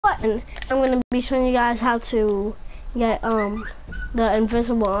And I'm gonna be showing you guys how to get the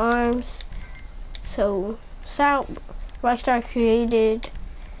invisible arms. So start Rockstar created.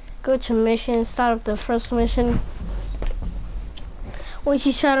 Go to mission. Start up the first mission. Once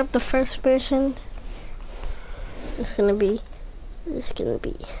you start up the first mission, it's gonna be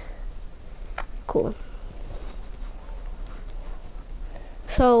cool.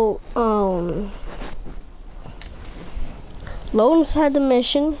 So load inside the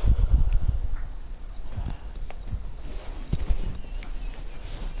mission.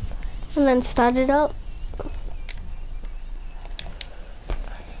 And then start it up.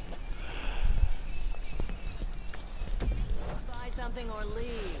 Buy something or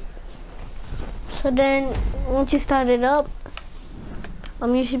leave. So then once you start it up,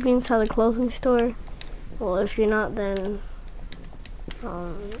 you should be inside the clothing store. Well, if you're not, then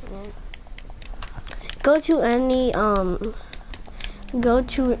yeah. Go to any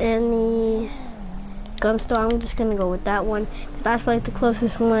gun store. I'm just gonna go with that one, 'cause that's like the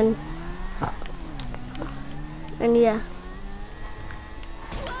closest one. And yeah.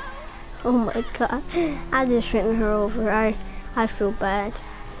 Oh my god, I just ran her over. I feel bad.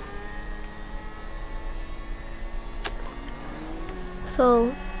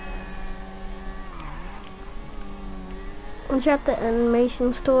 So once you're at the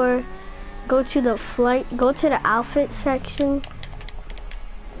animation store, go to the outfit section,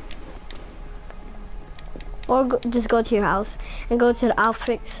 or just go to your house and go to the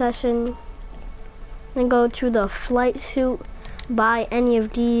outfit section, and go to the flight suit. Buy any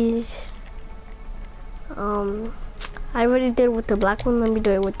of these. I already did with the black one. Let me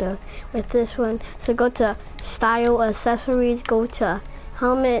do it with this one. So go to style accessories, go to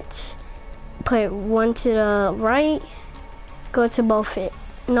helmets, put one to the right, go to both it.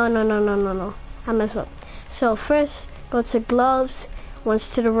 No, I messed up. So first go to gloves, one's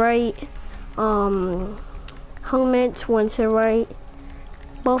to the right, helmets, one to the right,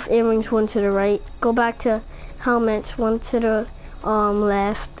 both earrings, one to the right. Go back to helmets, one to the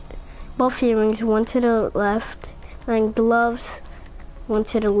left, both earrings, one to the left, and gloves, one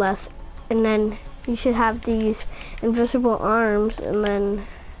to the left. And then you should have these invisible arms, and then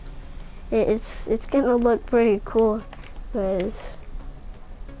it's gonna look pretty cool, because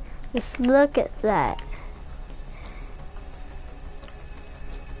just look at that.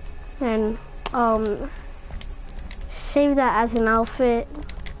 And save that as an outfit.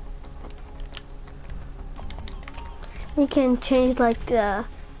 You can change like the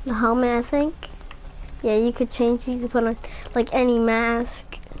helmet, I think. Yeah, you could change. You could put on like any mask.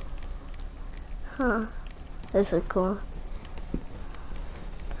 Huh? This is cool.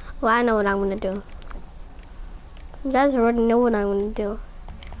 Well, I know what I'm gonna do. You guys already know what I'm gonna do.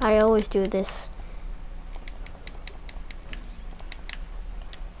 I always do this.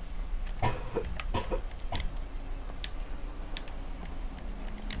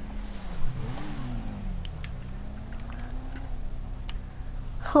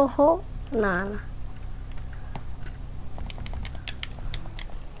 Ho ho, nah.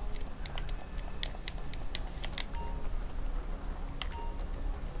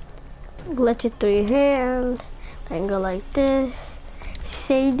 Let it through your hand, then go like this.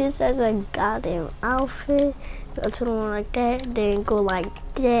 Save this as a goddamn outfit. Go to the one like that, then go like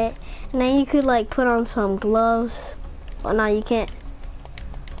that. And then you could like put on some gloves. Oh no, you can't.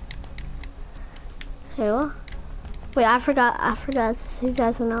 Hey, what? Wait, I forgot to save that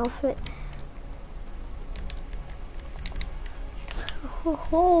as an outfit.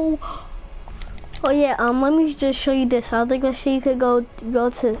 Oh yeah, let me just show you this other glitch. You could go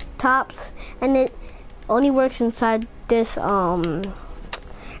to tops, and it only works inside this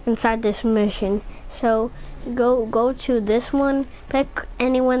mission. So go to this one, pick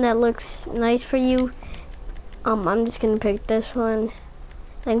anyone that looks nice for you. I'm just gonna pick this one.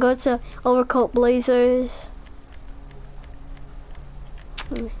 Then go to overcoat blazers.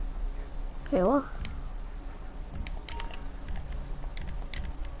 Wait, what?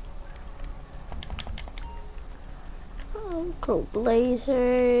 Cool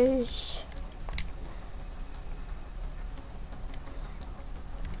blazers.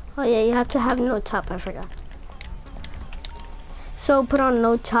 Oh yeah, you have to have no top, I forgot. So put on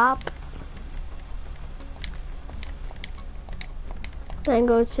no top. Then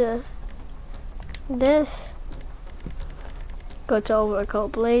go to this. Go to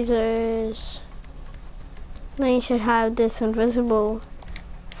overcoat blazers. Then you should have this invisible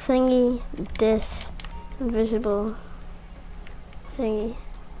thingy, this invisible thingy.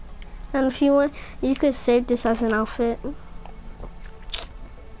 And if you want, you could save this as an outfit.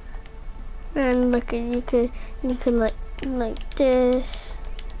 And look at you could like this.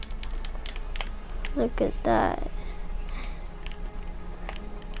 Look at that.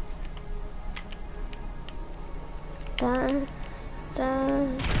 Done.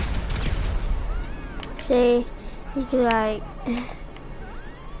 Done. See, you can like.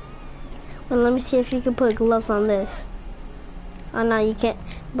 Well, let me see if you can put gloves on this. Oh no, you can't.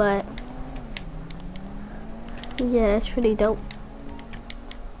 But yeah, that's pretty dope.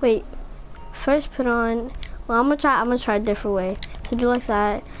 Wait, first put on. Well, I'm gonna try a different way. So do like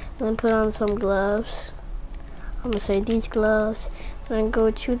that, then put on some gloves. I'm gonna say these gloves. Then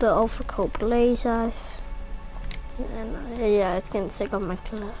go to the overcoat blazers. And yeah, it's getting sick of my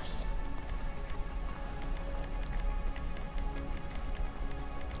gloves.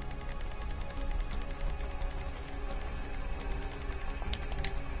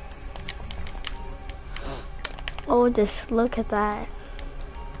 Oh, just look at that.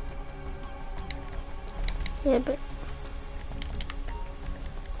 Yeah, but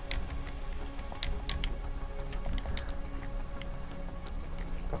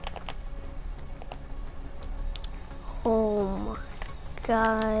oh my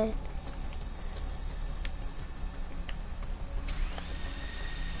God.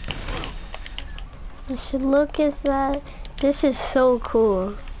 Just look at that. This is so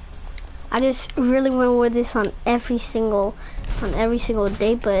cool. I just really want to wear this on every single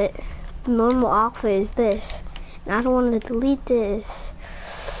day, but the normal outfit is this. And I don't want to delete this.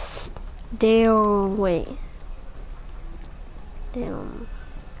 Damn, wait. Damn.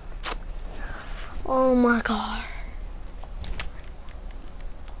 Oh my God.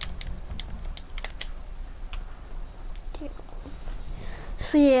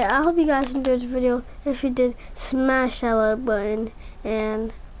 So yeah, I hope you guys enjoyed the video. If you did, smash that like button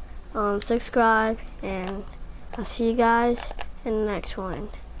and subscribe, and I'll see you guys in the next one.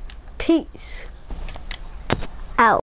 Peace.